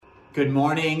Good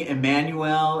morning,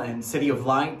 Immanuel and City of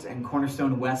Light and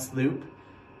Cornerstone West Loop.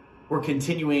 We're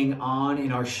continuing on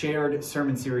in our shared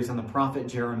sermon series on the prophet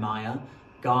Jeremiah.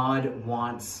 God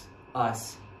wants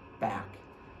us back.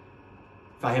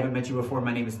 If I haven't met you before,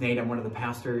 my name is Nate. I'm one of the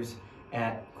pastors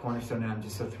at Cornerstone, and I'm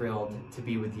just so thrilled to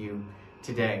be with you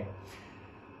today.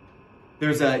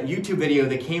 There's a YouTube video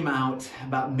that came out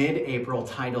about mid-April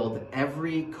titled,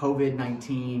 "Every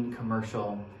COVID-19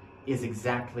 commercial is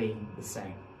exactly the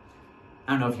same."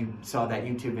 I don't know if you saw that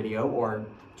YouTube video or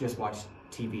just watched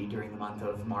TV during the month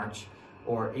of March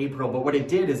or April, but what it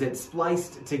did is it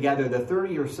spliced together the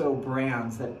 30 or so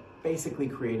brands that basically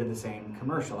created the same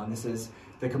commercial. And this is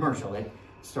the commercial. It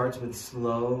starts with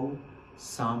slow,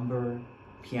 somber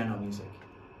piano music,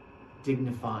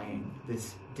 dignifying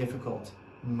this difficult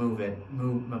moment.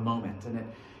 And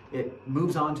it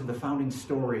moves on to the founding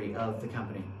story of the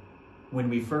company. When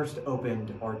we first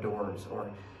opened our doors, or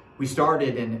we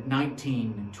started in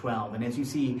 1912, and as you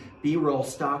see B-roll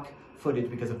stock footage,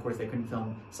 because of course they couldn't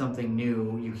film something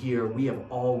new, you hear, "We have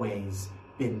always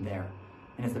been there."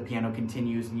 And as the piano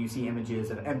continues and you see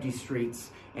images of empty streets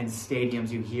and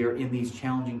stadiums, you hear, "In these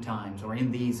challenging times, or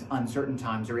in these uncertain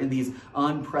times, or in these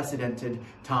unprecedented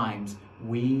times,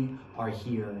 we are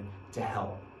here to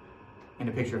help." And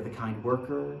a picture of the kind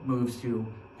worker moves to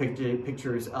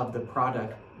pictures of the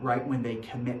product right when they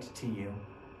commit to you.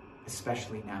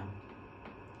 Especially now.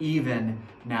 Even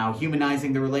now,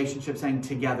 humanizing the relationship, saying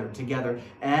together,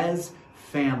 as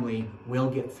family,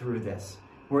 we'll get through this.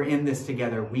 We're in this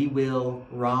together. We will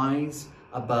rise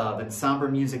above. And somber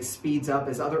music speeds up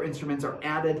as other instruments are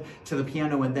added to the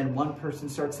piano, and then one person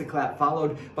starts to clap,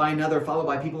 followed by another, followed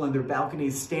by people in their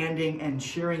balconies standing and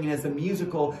cheering. And as the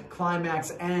musical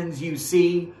climax ends, you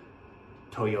see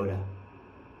Toyota,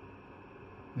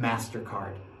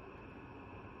 MasterCard,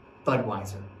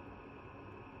 Budweiser.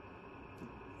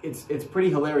 It's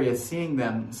pretty hilarious seeing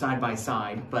them side by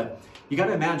side, but you got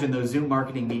to imagine those Zoom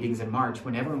marketing meetings in March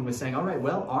when everyone was saying, "All right,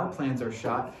 well, our plans are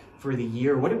shot for the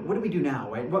year. What do we do now,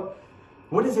 right?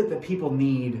 What is it that people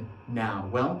need now?"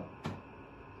 Well,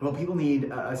 people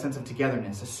need a sense of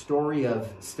togetherness, a story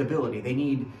of stability. They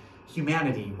need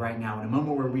humanity right now in a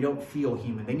moment where we don't feel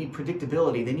human. They need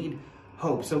predictability. They need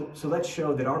hope. So let's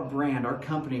show that our brand, our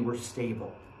company, we're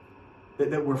stable.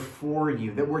 That we're for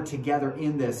you, that we're together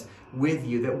in this with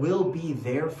you, that we'll be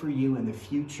there for you in the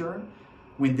future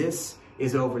when this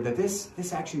is over, that this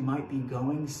actually might be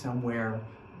going somewhere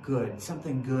good.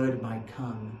 Something good might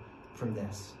come from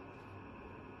this.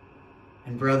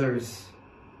 And brothers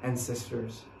and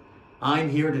sisters, I'm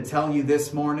here to tell you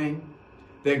this morning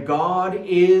that God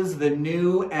is the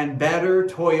new and better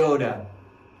Toyota.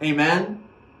 Amen?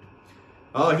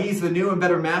 Oh, he's the new and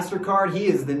better MasterCard. He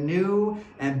is the new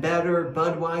and better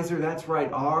Budweiser. That's right.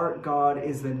 Our God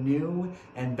is the new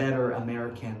and better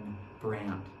American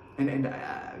brand. And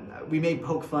we may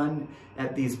poke fun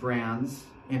at these brands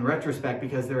in retrospect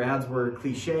because their ads were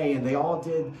cliche and they all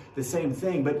did the same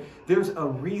thing. But there's a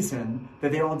reason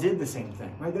that they all did the same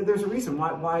thing, right? There's a reason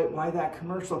why that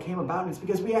commercial came about. And it's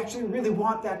because we actually really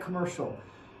want that commercial.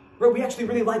 We actually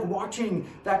really like watching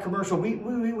that commercial.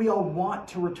 We all want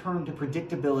to return to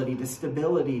predictability, to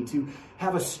stability, to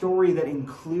have a story that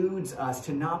includes us,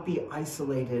 to not be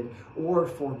isolated or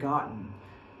forgotten.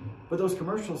 But those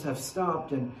commercials have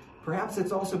stopped, and perhaps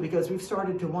it's also because we've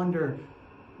started to wonder,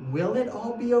 will it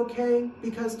all be okay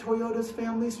because Toyota's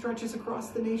family stretches across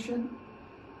the nation?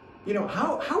 You know,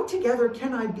 how together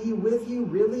can I be with you,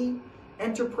 really?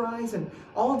 Enterprise and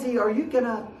Aldi, are you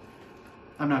gonna...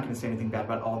 I'm not going to say anything bad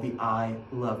about Aldi. I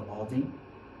love Aldi.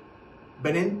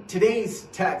 But in today's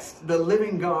text, the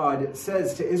living God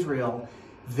says to Israel,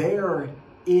 there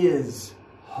is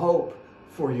hope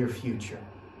for your future.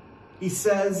 He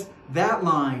says that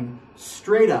line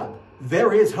straight up,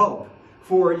 there is hope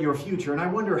for your future. And I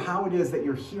wonder how it is that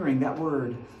you're hearing that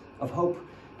word of hope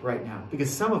right now.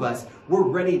 Because some of us, we're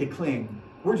ready to cling.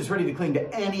 We're just ready to cling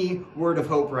to any word of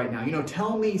hope right now. You know,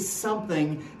 tell me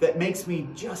something that makes me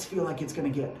just feel like it's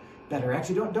going to get better.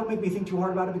 Actually, don't make me think too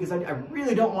hard about it because I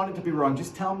really don't want it to be wrong.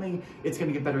 Just tell me it's going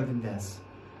to get better than this.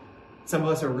 Some of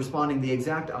us are responding the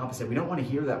exact opposite. We don't want to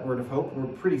hear that word of hope. We're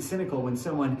pretty cynical when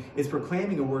someone is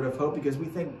proclaiming a word of hope because we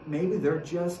think maybe they're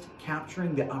just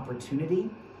capturing the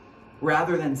opportunity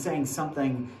rather than saying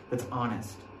something that's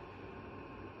honest.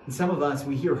 And some of us,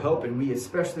 we hear hope and we hear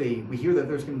that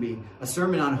there's going to be a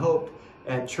sermon on hope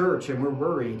at church and we're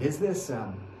worried. Is this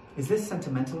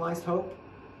sentimentalized hope?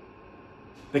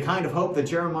 The kind of hope that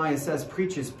Jeremiah says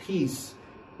preaches peace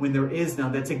when there is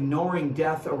none, that's ignoring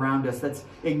death around us, that's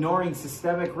ignoring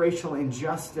systemic racial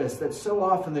injustice that so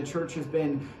often the church has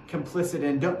been complicit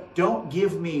in. Don't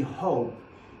give me hope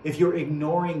if you're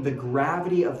ignoring the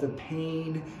gravity of the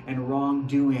pain and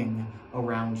wrongdoing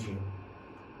around you.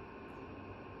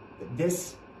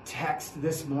 This text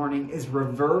this morning is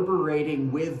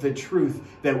reverberating with the truth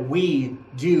that we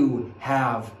do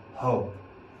have hope.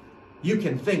 You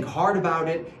can think hard about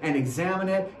it and examine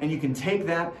it, and you can take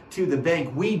that to the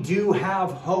bank. We do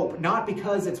have hope, not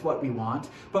because it's what we want,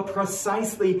 but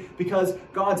precisely because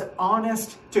God's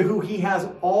honest to who he has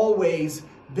always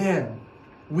been.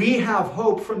 We have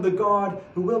hope from the God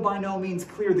who will by no means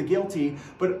clear the guilty,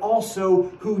 but also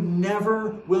who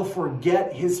never will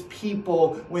forget his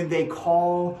people when they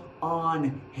call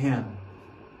on him.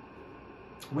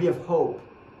 We have hope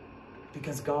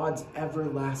because God's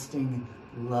everlasting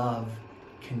love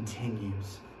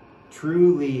continues.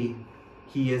 Truly,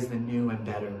 he is the new and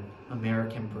better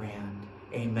American brand.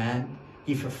 Amen.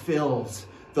 He fulfills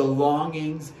the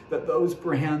longings that those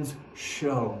brands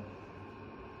show.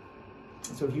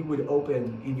 So if you would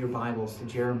open in your Bibles to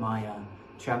Jeremiah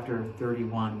chapter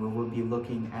 31, where we'll be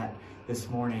looking at this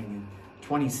morning,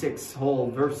 26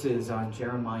 whole verses on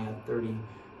Jeremiah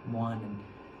 31. And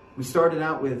we started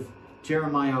out with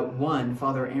Jeremiah 1.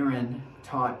 Father Aaron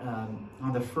taught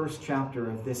on the first chapter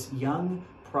of this young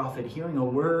prophet hearing a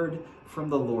word from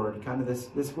the Lord, kind of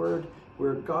this word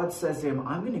where God says to him,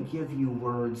 I'm going to give you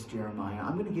words, Jeremiah.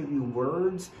 I'm going to give you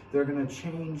words that are going to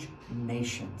change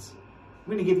nations.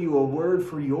 I'm going to give you a word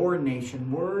for your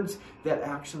nation, words that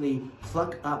actually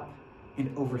pluck up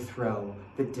and overthrow,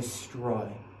 that destroy.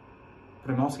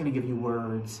 But I'm also going to give you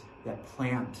words that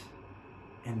plant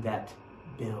and that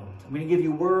build. I'm going to give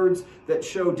you words that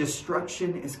show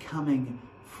destruction is coming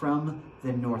from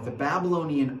the north. The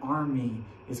Babylonian army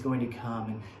is going to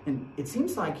come. And it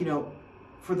seems like,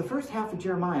 for the first half of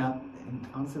Jeremiah, and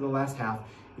honestly the last half,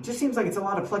 it just seems like it's a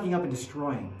lot of plucking up and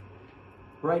destroying,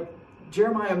 right?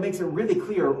 Jeremiah makes it really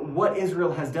clear what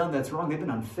Israel has done that's wrong. They've been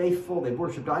unfaithful. They've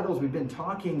worshipped idols. We've been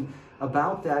talking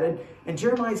about that. And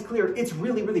Jeremiah is clear. It's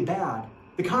really, really bad.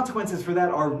 The consequences for that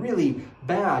are really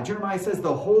bad. Jeremiah says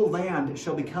the whole land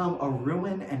shall become a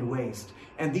ruin and waste.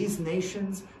 And these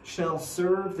nations shall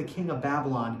serve the king of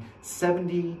Babylon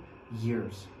 70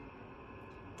 years.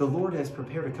 The Lord has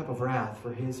prepared a cup of wrath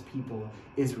for his people,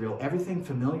 Israel. Everything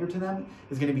familiar to them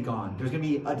is going to be gone. There's going to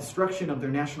be a destruction of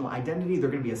their national identity. They're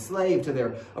going to be a slave to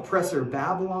their oppressor,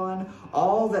 Babylon.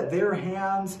 All that their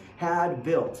hands had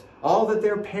built, all that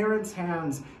their parents'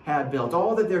 hands had built,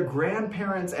 all that their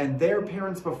grandparents and their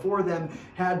parents before them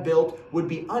had built would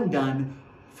be undone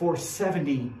for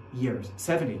 70 years.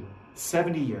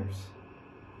 70 years.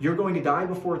 You're going to die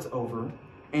before it's over.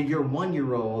 And your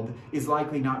 1-year-old is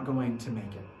likely not going to make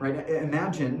it, right?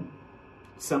 Imagine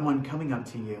someone coming up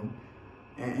to you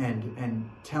and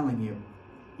telling you,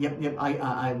 yep,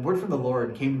 I word from the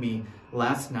Lord came to me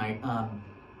last night.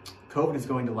 COVID is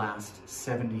going to last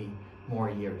 70 more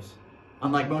years.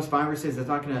 Unlike most viruses, it's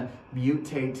not going to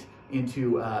mutate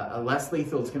into a less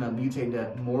lethal. It's going to mutate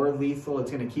to more lethal.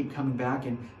 It's going to keep coming back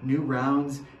in new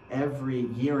rounds every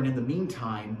year. And in the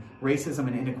meantime, racism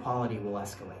and inequality will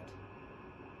escalate.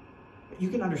 You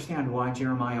can understand why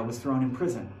Jeremiah was thrown in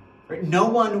prison. Right? No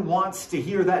one wants to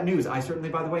hear that news. I certainly,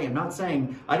 by the way, am not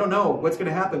saying I don't know what's going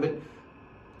to happen, but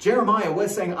Jeremiah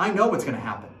was saying, I know what's going to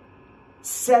happen.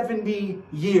 70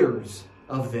 years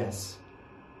of this.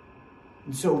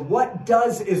 And so what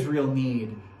does Israel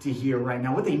need to hear right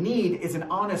now? What they need is an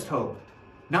honest hope.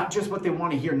 Not just what they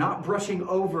want to hear, not brushing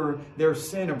over their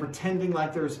sin or pretending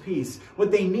like there's peace.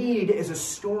 What they need is a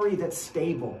story that's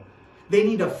stable. They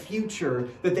need a future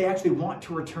that they actually want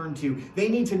to return to. They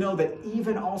need to know that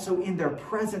even also in their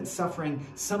present suffering,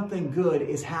 something good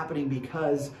is happening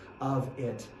because of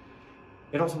it.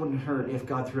 It also wouldn't hurt if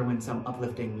God threw in some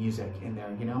uplifting music in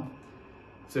there,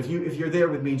 So if you're there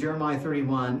with me, Jeremiah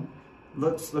 31,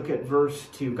 let's look at verse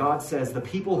 2. God says, the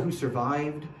people who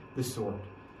survived the sword.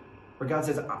 Where God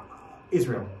says,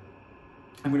 Israel,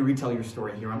 I'm going to retell your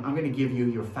story here. I'm going to give you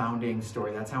your founding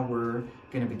story. That's how we're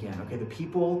going to begin. Okay, the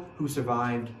people who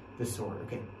survived the sword.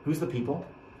 Okay, who's the people?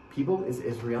 People is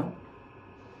Israel.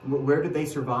 Where did they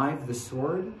survive the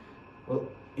sword? Well,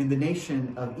 in the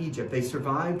nation of Egypt. They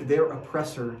survived their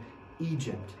oppressor,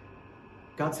 Egypt.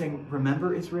 God's saying,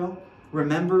 remember Israel?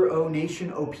 Remember, O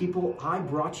nation, O people, I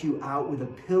brought you out with a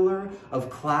pillar of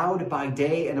cloud by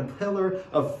day and a pillar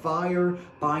of fire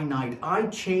by night. I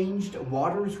changed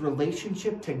water's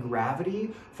relationship to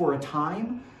gravity for a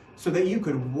time so that you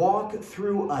could walk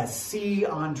through a sea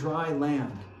on dry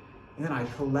land. And then I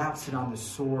collapsed it on the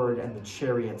sword and the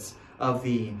chariots of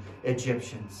the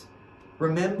Egyptians.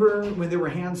 Remember when there were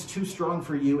hands too strong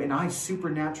for you and I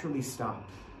supernaturally stopped.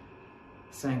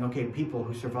 Saying, okay, people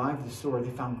who survived the sword, they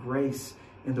found grace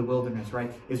in the wilderness,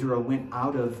 right? Israel went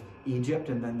out of Egypt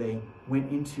and then they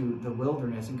went into the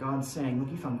wilderness, and God's saying,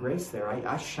 look, you found grace there.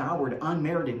 I showered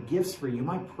unmerited gifts for you.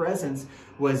 My presence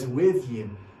was with you.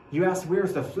 You asked,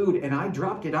 where's the food? And I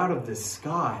dropped it out of the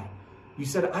sky. You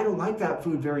said, I don't like that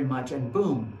food very much. And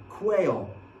boom, quail,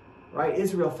 right?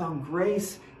 Israel found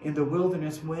grace in the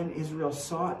wilderness when Israel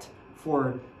sought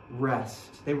for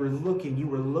rest. They were looking, you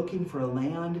were looking for a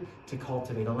land to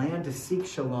cultivate, a land to seek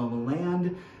shalom, a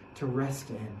land to rest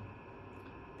in.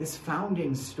 This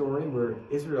founding story where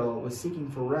Israel was seeking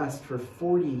for rest for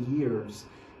 40 years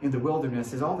in the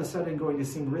wilderness is all of a sudden going to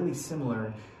seem really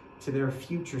similar to their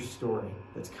future story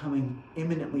that's coming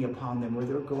imminently upon them, where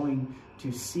they're going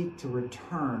to seek to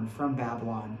return from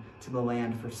Babylon to the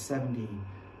land for 70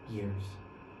 years.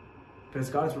 But as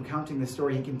God is recounting this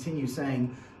story, he continues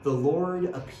saying, the Lord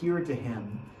appeared to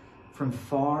him from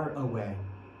far away.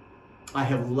 I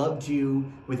have loved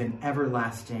you with an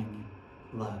everlasting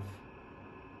love.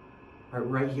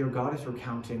 Right here, God is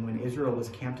recounting when Israel was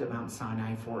camped at Mount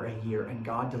Sinai for a year, and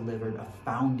God delivered a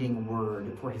founding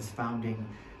word for his founding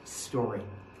story.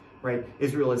 Right?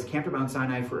 Israel is camped at Mount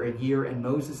Sinai for a year, and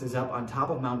Moses is up on top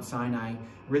of Mount Sinai,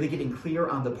 really getting clear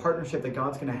on the partnership that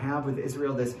God's going to have with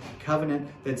Israel, this covenant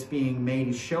that's being made.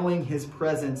 He's showing his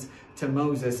presence to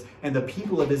Moses, and the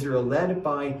people of Israel, led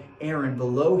by Aaron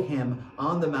below him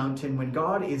on the mountain, when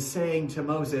God is saying to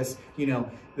Moses,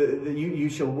 you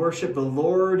shall worship the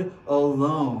Lord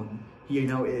alone.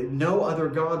 No other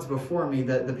gods before me.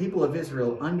 The people of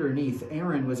Israel underneath,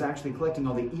 Aaron was actually collecting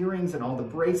all the earrings and all the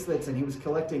bracelets, and he was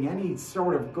collecting any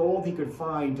sort of gold he could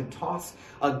find to toss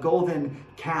a golden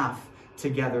calf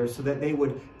together so that they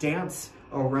would dance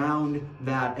around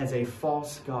that as a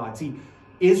false god. See,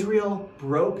 Israel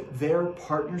broke their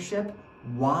partnership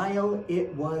while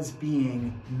it was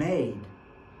being made.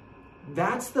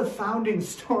 That's the founding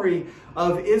story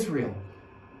of Israel.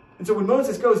 And so when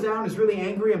Moses goes down, is really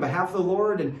angry on behalf of the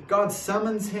Lord, and God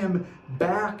summons him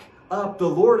back up, the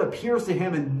Lord appears to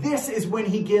him, and this is when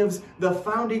he gives the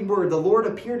founding word. The Lord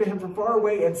appeared to him from far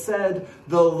away and said,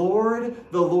 the Lord,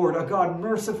 a God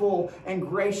merciful and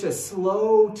gracious,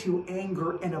 slow to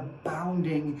anger and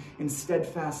abounding in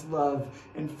steadfast love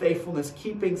and faithfulness,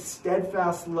 keeping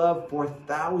steadfast love for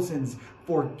thousands,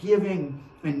 forgiving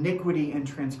iniquity and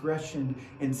transgression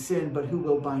and sin, but who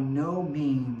will by no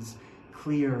means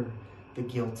clear the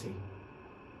guilty.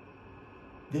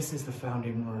 This is the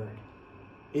founding word.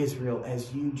 Israel,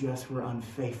 as you just were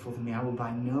unfaithful to me, I will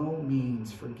by no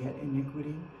means forget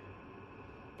iniquity,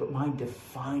 but my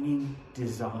defining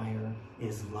desire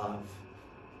is love.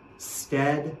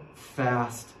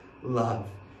 Steadfast love.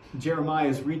 Jeremiah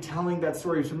is retelling that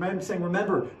story. He's saying,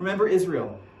 remember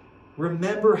Israel.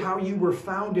 Remember how you were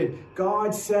founded.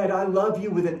 God said, I love you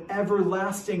with an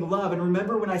everlasting love. And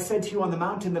remember when I said to you on the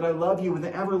mountain that I love you with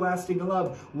an everlasting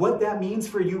love. What that means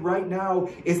for you right now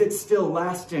is it's still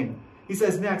lasting. He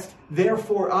says next,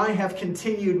 therefore I have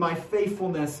continued my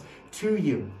faithfulness to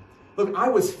you. Look, I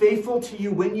was faithful to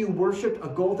you when you worshiped a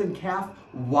golden calf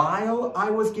while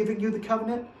I was giving you the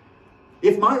covenant.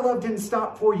 If my love didn't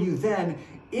stop for you then,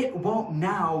 it won't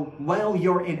now while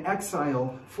you're in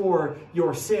exile for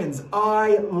your sins.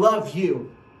 I love you.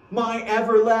 My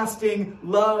everlasting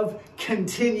love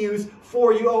continues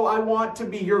for you. Oh, I want to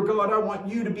be your God. I want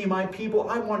you to be my people.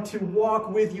 I want to walk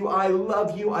with you. I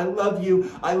love you. I love you.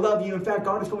 I love you. In fact,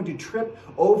 God is going to trip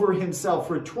over himself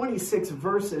for 26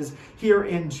 verses here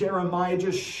in Jeremiah,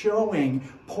 just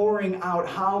pouring out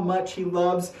how much he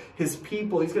loves his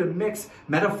people. He's going to mix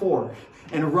metaphor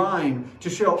and rhyme to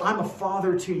show, I'm a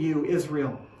father to you,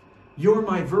 Israel. You're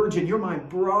my virgin. You're my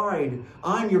bride.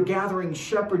 I'm your gathering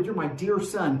shepherd. You're my dear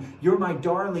son. You're my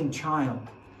darling child.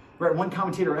 Right? One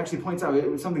commentator actually points out,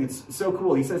 it was something that's so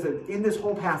cool. He says that in this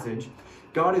whole passage,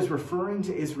 God is referring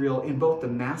to Israel in both the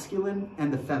masculine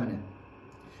and the feminine.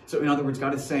 So in other words,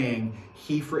 God is saying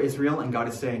he for Israel, and God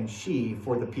is saying she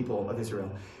for the people of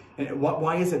Israel. And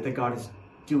why is it that God is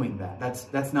doing that?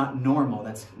 That's not normal.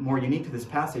 That's more unique to this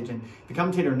passage. And the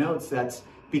commentator notes that's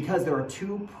because there are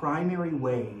two primary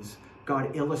ways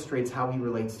God illustrates how he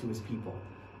relates to his people.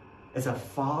 As a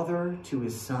father to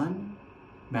his son,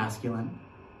 masculine,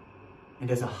 and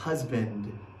as a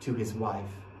husband to his wife,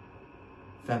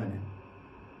 feminine.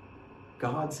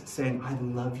 God's saying, I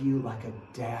love you like a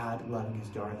dad loving his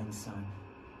darling son.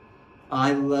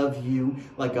 I love you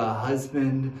like a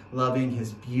husband loving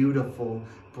his beautiful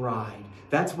bride.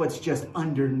 That's what's just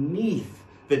underneath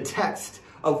the text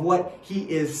of what he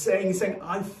is saying. He's saying,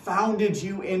 I founded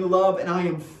you in love and I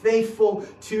am faithful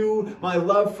to my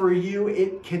love for you.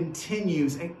 It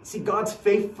continues. And see, God's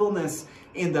faithfulness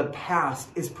in the past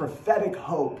is prophetic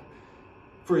hope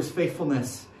for his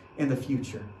faithfulness in the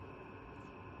future.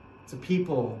 It's a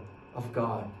people of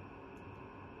God.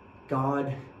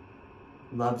 God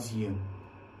loves you.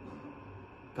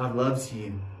 God loves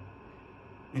you.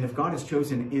 And if God has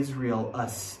chosen Israel a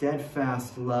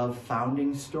steadfast love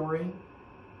founding story,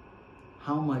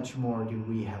 how much more do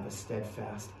we have a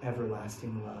steadfast,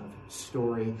 everlasting love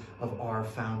story of our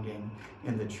founding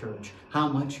in the church? How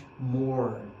much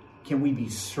more can we be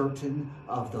certain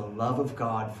of the love of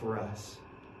God for us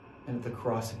and at the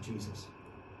cross of Jesus?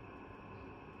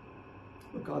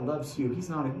 But God loves you. He's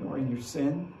not ignoring your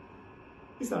sin.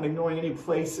 He's not ignoring any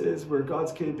places where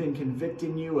God's been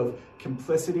convicting you of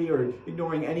complicity, or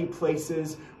ignoring any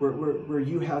places where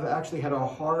you have actually had a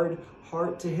hard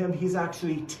heart to him. He's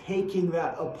actually taking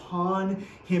that upon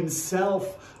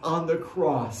himself on the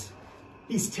cross.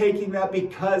 He's taking that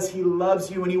because he loves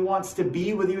you and he wants to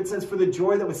be with you. It says, for the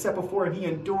joy that was set before him, he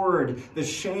endured the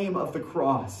shame of the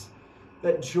cross.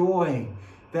 That joy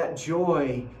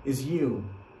is you.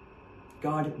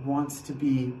 God wants to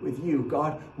be with you.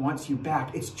 God wants you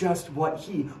back. It's just what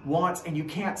he wants, and you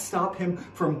can't stop him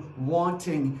from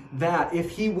wanting that. If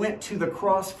he went to the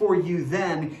cross for you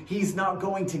then, he's not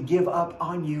going to give up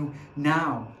on you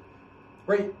now.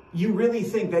 Right? You really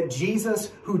think that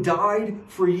Jesus, who died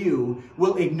for you,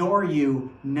 will ignore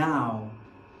you now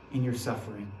in your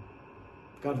suffering?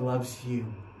 God loves you.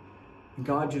 And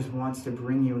God just wants to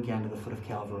bring you again to the foot of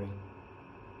Calvary.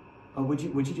 Oh, would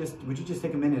you just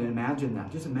take a minute and imagine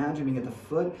that? Just imagine being at the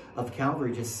foot of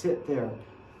Calvary. Just sit there,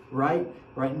 right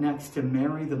next to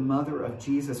Mary, the mother of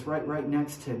Jesus, right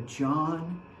next to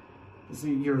John. So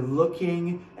you're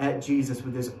looking at Jesus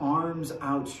with his arms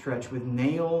outstretched, with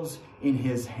nails in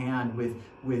his hand,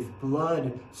 with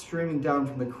blood streaming down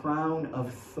from the crown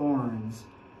of thorns.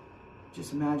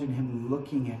 Just imagine him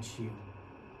looking at you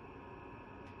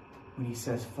when he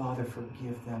says, Father,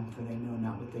 forgive them, for they know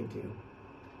not what they do.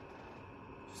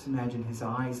 Just imagine his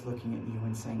eyes looking at you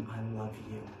and saying, I love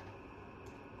you.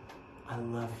 I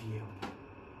love you.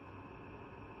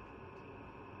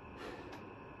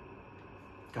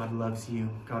 God loves you.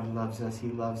 God loves us. He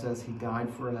loves us. He died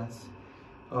for us.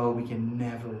 Oh, we can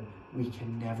never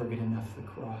get enough of the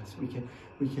cross.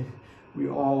 We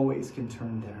always can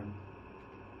turn there.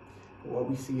 What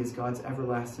we see is God's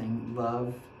everlasting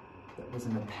love that was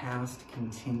in the past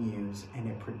continues, and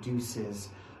it produces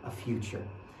a future.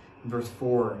 In verse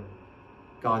 4,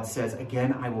 God says,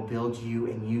 again, I will build you,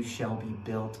 and you shall be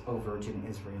built, O Virgin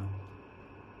Israel.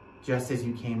 Just as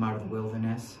you came out of the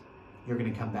wilderness, you're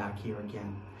going to come back here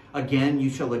again. Again,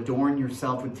 you shall adorn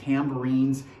yourself with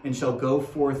tambourines, and shall go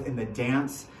forth in the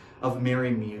dance of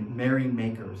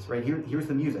merrymakers. Right? Here's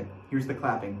the music. Here's the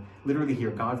clapping. Literally here,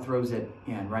 God throws it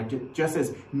in, right? Just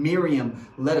as Miriam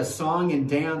led a song and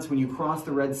dance when you cross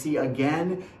the Red Sea,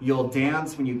 again, you'll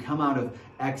dance when you come out of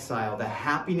exile. The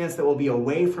happiness that will be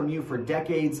away from you for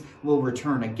decades will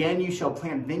return. Again, you shall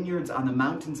plant vineyards on the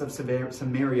mountains of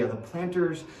Samaria. The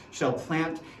planters shall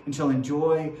plant and shall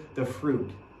enjoy the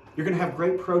fruit. You're going to have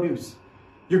great produce.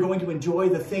 You're going to enjoy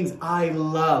the things I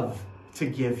love to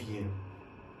give you.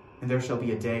 And there shall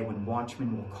be a day when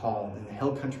watchmen will call in the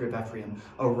hill country of Ephraim,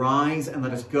 arise and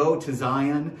let us go to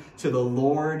Zion, to the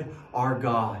Lord our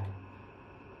God.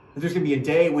 There's going to be a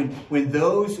day when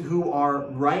those who are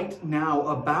right now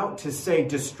about to say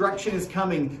destruction is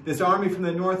coming, this army from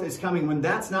the north is coming, when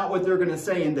that's not what they're going to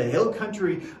say in the hill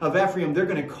country of Ephraim, they're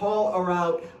going to call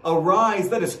out, arise,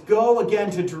 let us go again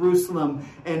to Jerusalem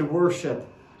and worship.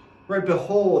 Right,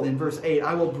 behold, in verse 8,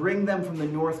 I will bring them from the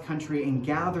north country and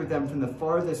gather them from the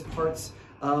farthest parts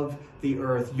of the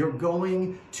earth. You're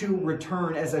going to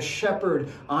return as a shepherd.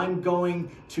 I'm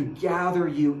going to gather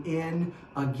you in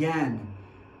again.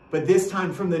 But this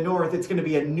time from the north, it's going to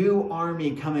be a new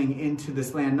army coming into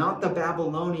this land. Not the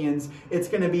Babylonians. It's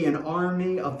going to be an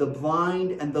army of the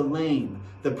blind and the lame,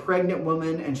 the pregnant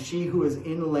woman and she who is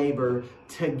in labor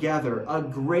together. A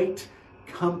great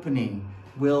company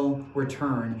will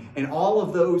return. And all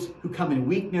of those who come in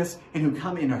weakness and who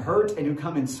come in hurt and who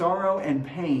come in sorrow and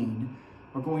pain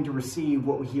are going to receive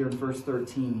what we hear in verse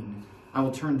 13. I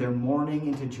will turn their mourning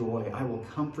into joy. I will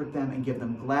comfort them and give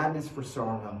them gladness for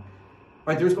sorrow.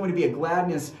 Right, there's going to be a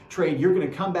gladness trade. You're going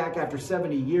to come back after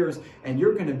 70 years and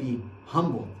you're going to be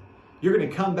humbled. You're going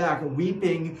to come back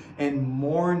weeping and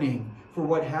mourning for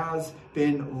what has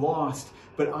been lost.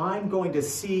 But I'm going to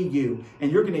see you,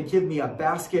 and you're going to give me a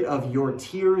basket of your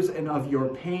tears and of your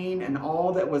pain and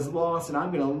all that was lost, and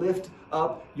I'm going to lift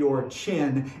up your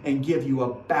chin and give you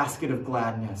a basket of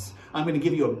gladness. I'm going to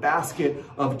give you a basket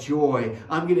of joy.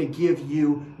 I'm going to give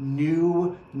you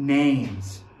new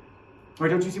names. Or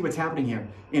don't you see what's happening here?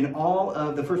 In all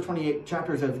of the first 28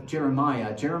 chapters of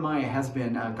Jeremiah,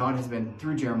 God has been,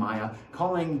 through Jeremiah,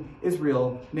 calling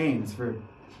Israel names for,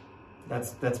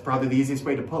 that's probably the easiest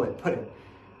way to put it,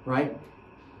 right?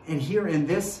 And here in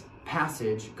this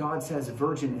passage, God says,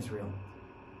 virgin Israel.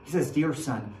 He says, dear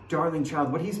son, darling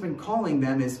child. What he's been calling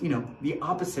them is, the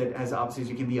opposite as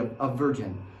you can be a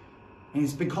virgin. And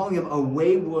he's been calling them a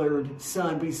wayward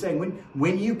son. But he's saying,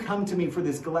 when you come to me for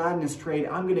this gladness trade,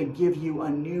 I'm going to give you a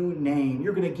new name.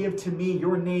 You're going to give to me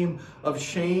your name of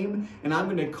shame, and I'm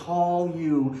going to call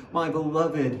you my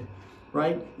beloved,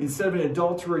 right? Instead of an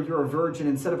adulterer, you're a virgin.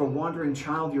 Instead of a wandering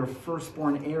child, you're a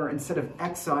firstborn heir. Instead of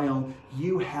exile,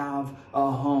 you have a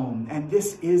home. And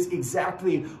this is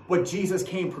exactly what Jesus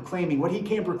came proclaiming. What he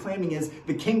came proclaiming is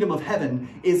the kingdom of heaven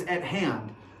is at hand.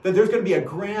 That there's going to be a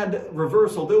grand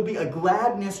reversal. There'll be a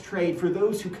gladness trade for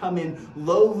those who come in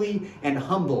lowly and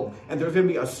humble. And there's going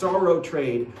to be a sorrow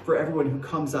trade for everyone who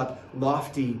comes up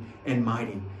lofty and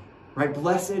mighty. Right?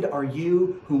 Blessed are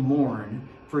you who mourn,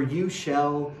 for you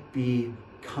shall be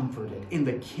comforted. In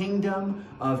the kingdom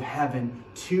of heaven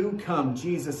to come,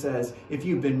 Jesus says, if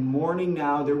you've been mourning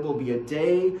now, there will be a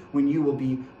day when you will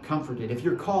be comforted. If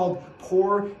you're called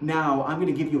poor now, I'm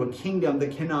going to give you a kingdom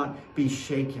that cannot be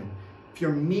shaken. If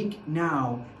you're meek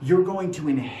now, you're going to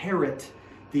inherit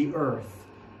the earth.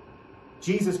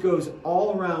 Jesus goes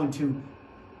all around to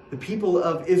the people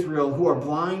of Israel who are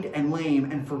blind and lame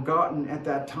and forgotten at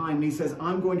that time. And he says,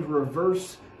 I'm going to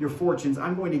reverse your fortunes.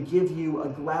 I'm going to give you a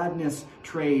gladness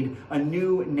trade, a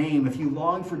new name. If you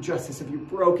long for justice, if you're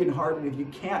brokenhearted, if you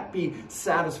can't be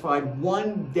satisfied,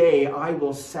 one day I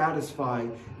will satisfy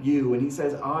you. And he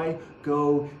says, I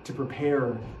go to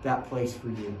prepare that place for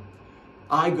you.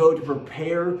 I go to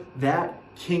prepare that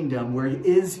kingdom where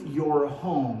is your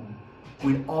home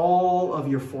when all of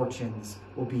your fortunes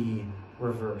will be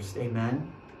reversed. Amen?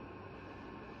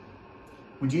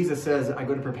 When Jesus says, I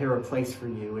go to prepare a place for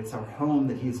you, it's our home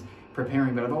that he's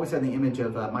preparing. But I've always had the image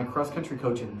of my cross-country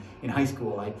coach in high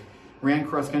school. I ran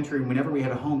cross-country, and whenever we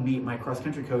had a home meet, my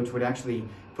cross-country coach would actually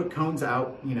put cones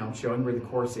out, showing where the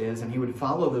course is, and he would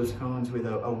follow those cones with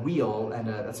a wheel and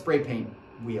a spray paint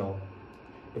wheel,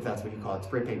 if that's what you call it,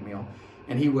 spray paint wheel.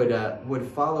 And he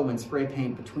would follow and spray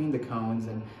paint between the cones.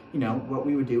 And, what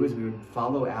we would do is we would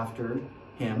follow after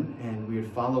him, and we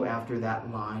would follow after that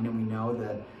line. And we know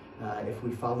that if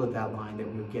we followed that line,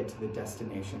 that we would get to the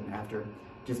destination after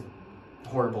just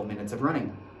horrible minutes of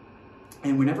running.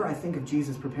 And whenever I think of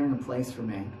Jesus preparing a place for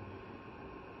me,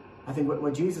 I think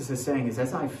what Jesus is saying is,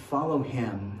 as I follow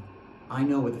him, I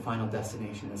know what the final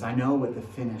destination is. I know what the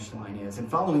finish line is. And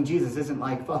following Jesus isn't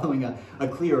like following a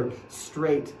clear,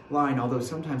 straight line, although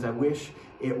sometimes I wish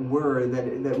it were,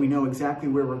 that we know exactly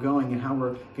where we're going and how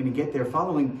we're going to get there.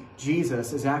 Following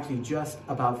Jesus is actually just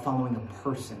about following a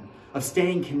person, of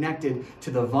staying connected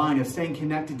to the vine, of staying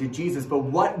connected to Jesus. But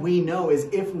what we know is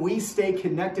if we stay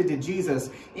connected to Jesus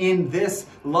in this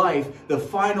life, the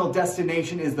final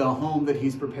destination is the home that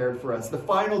he's prepared for us. The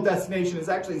final destination is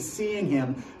actually seeing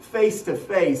him face to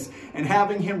face and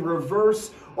having him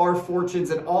reverse our fortunes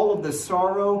and all of the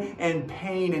sorrow and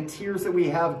pain and tears that we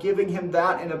have, giving him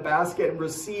that in a basket and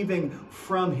receiving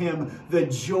from him the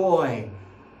joy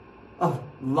of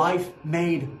life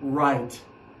made right.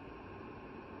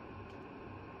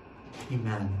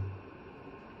 Amen.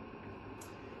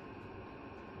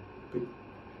 But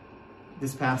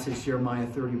this passage, Jeremiah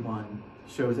 31,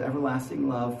 shows everlasting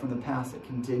love from the past that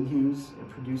continues. It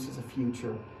produces a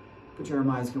future. But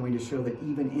Jeremiah is going to show that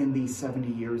even in these 70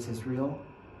 years, Israel,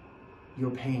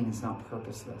 your pain is not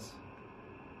purposeless.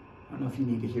 I don't know if you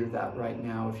need to hear that right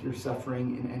now. If you're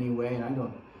suffering in any way, and I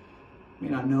may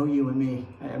not know you and me.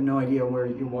 I have no idea where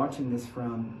you're watching this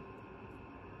from.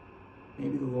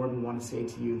 Maybe the Lord would want to say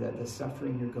to you that the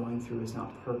suffering you're going through is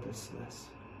not purposeless.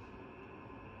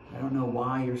 I don't know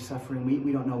why you're suffering.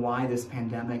 We don't know why this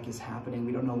pandemic is happening.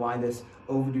 We don't know why this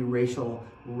overdue racial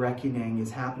reckoning is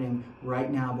happening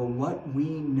right now. But what we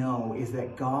know is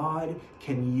that God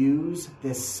can use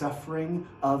this suffering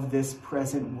of this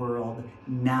present world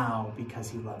now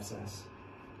because he loves us.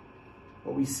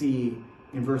 What we see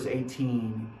in verse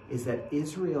 18 is that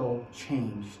Israel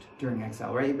changed during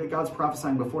exile, right? God's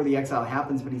prophesying before the exile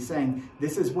happens, but he's saying,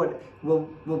 this is what will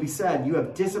be said. You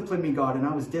have disciplined me, God, and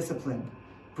I was disciplined.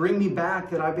 Bring me back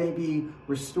that I may be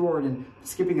restored. And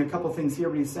skipping a couple things here,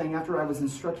 but he's saying, after I was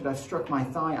instructed, I struck my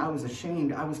thigh. I was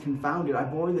ashamed. I was confounded. I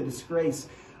bore the disgrace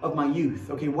of my youth.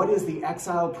 Okay, what is the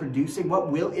exile producing? What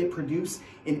will it produce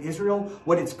in Israel?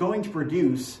 What it's going to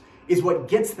produce is what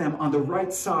gets them on the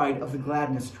right side of the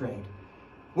gladness trade.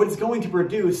 What it's going to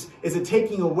produce is a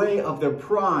taking away of their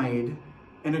pride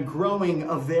and a growing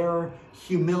of their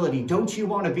humility. Don't you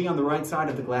want to be on the right side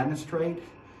of the gladness trade?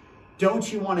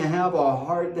 Don't you want to have a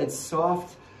heart that's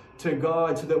soft to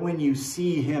God so that when you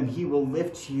see him, he will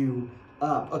lift you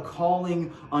up? A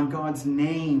calling on God's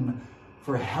name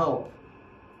for help.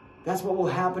 That's what will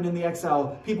happen in the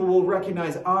exile. People will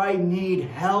recognize, I need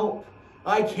help.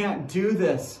 I can't do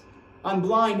this. I'm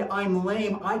blind. I'm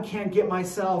lame. I can't get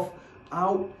myself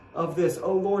out of this.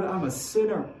 Oh Lord, I'm a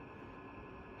sinner.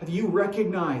 Have you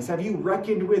reckoned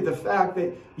with the fact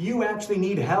that you actually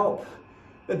need help?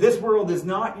 That this world is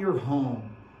not your home.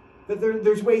 That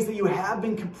there's ways that you have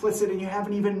been complicit and you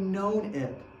haven't even known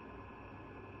it.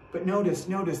 But notice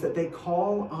that they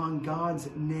call on God's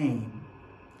name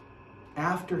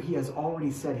after he has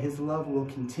already said his love will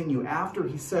continue. After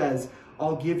he says,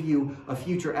 I'll give you a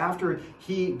future. After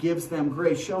he gives them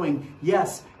grace, showing,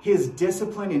 yes, his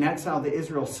discipline in exile to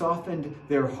Israel softened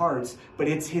their hearts, but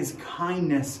it's his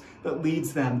kindness that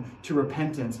leads them to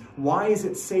repentance. Why is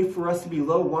it safe for us to be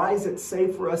low? Why is it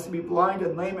safe for us to be blind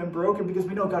and lame and broken? Because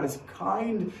we know God is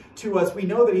kind to us. We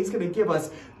know that he's going to give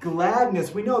us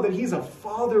gladness. We know that he's a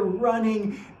father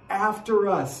running after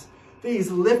us. That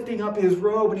he's lifting up his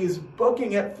robe and he's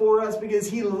booking it for us because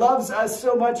he loves us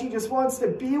so much. He just wants to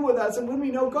be with us. And when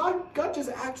we know God just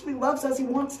actually loves us, he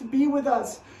wants to be with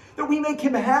us. That we make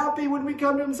him happy when we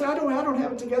come to him and say, I don't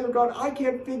have it together, God. I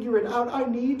can't figure it out. I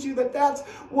need you. That's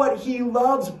what he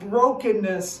loves.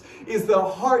 Brokenness is the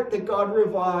heart that God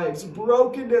revives.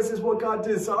 Brokenness is what God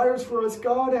desires for us.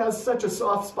 God has such a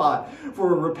soft spot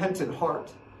for a repentant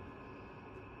heart.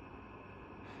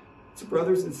 So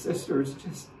brothers and sisters,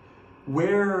 just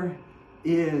where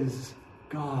is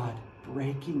God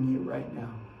breaking you right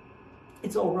now?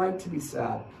 It's all right to be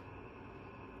sad.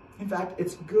 In fact,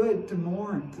 it's good to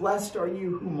mourn. Blessed are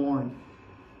you who mourn.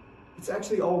 It's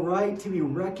actually all right to be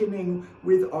reckoning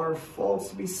with our faults,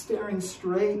 to be staring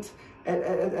straight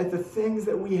at the things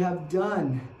that we have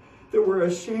done that we're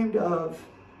ashamed of.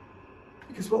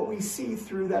 Because what we see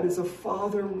through that is a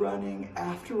Father running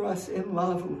after us in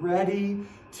love, ready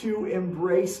to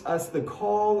embrace us. The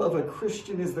call of a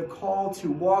Christian is the call to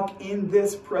walk in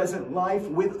this present life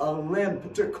with a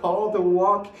limp, to call to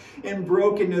walk in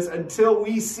brokenness until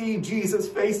we see Jesus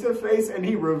face to face and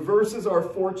he reverses our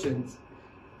fortunes.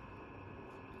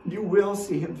 You will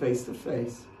see him face to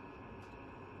face.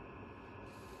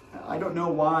 I don't know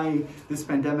why this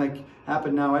pandemic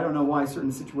happened now. I don't know why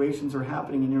certain situations are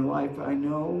happening in your life, but I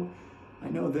know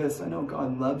this. I know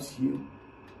God loves you.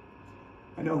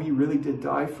 I know he really did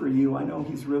die for you. I know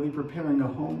he's really preparing a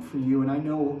home for you. And I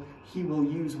know he will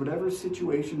use whatever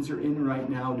situations you're in right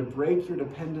now to break your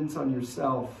dependence on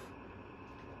yourself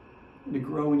and to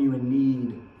grow in you a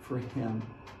need for him.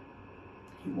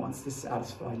 He wants to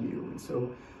satisfy you. And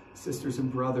so, sisters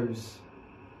and brothers,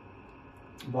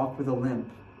 walk with a limp.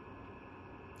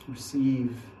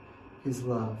 Receive his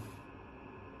love.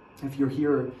 If you're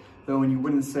here, though, and you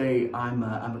wouldn't say, I'm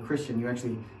a Christian, you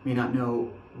actually may not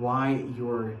know why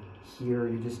you're here.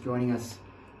 You're just joining us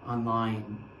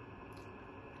online.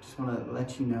 I just want to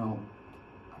let you know,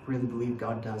 I really believe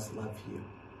God does love you.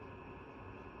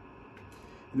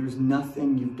 And there's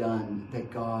nothing you've done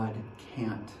that God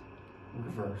can't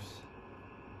reverse.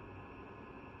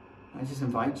 I just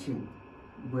invite you,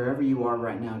 wherever you are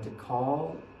right now, to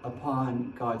call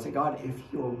upon God. Say, God, if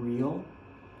you're real,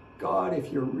 God,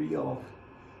 if you're real,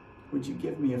 would you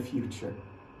give me a future?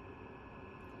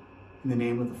 In the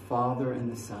name of the Father,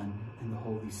 and the Son, and the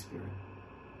Holy Spirit.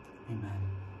 Amen.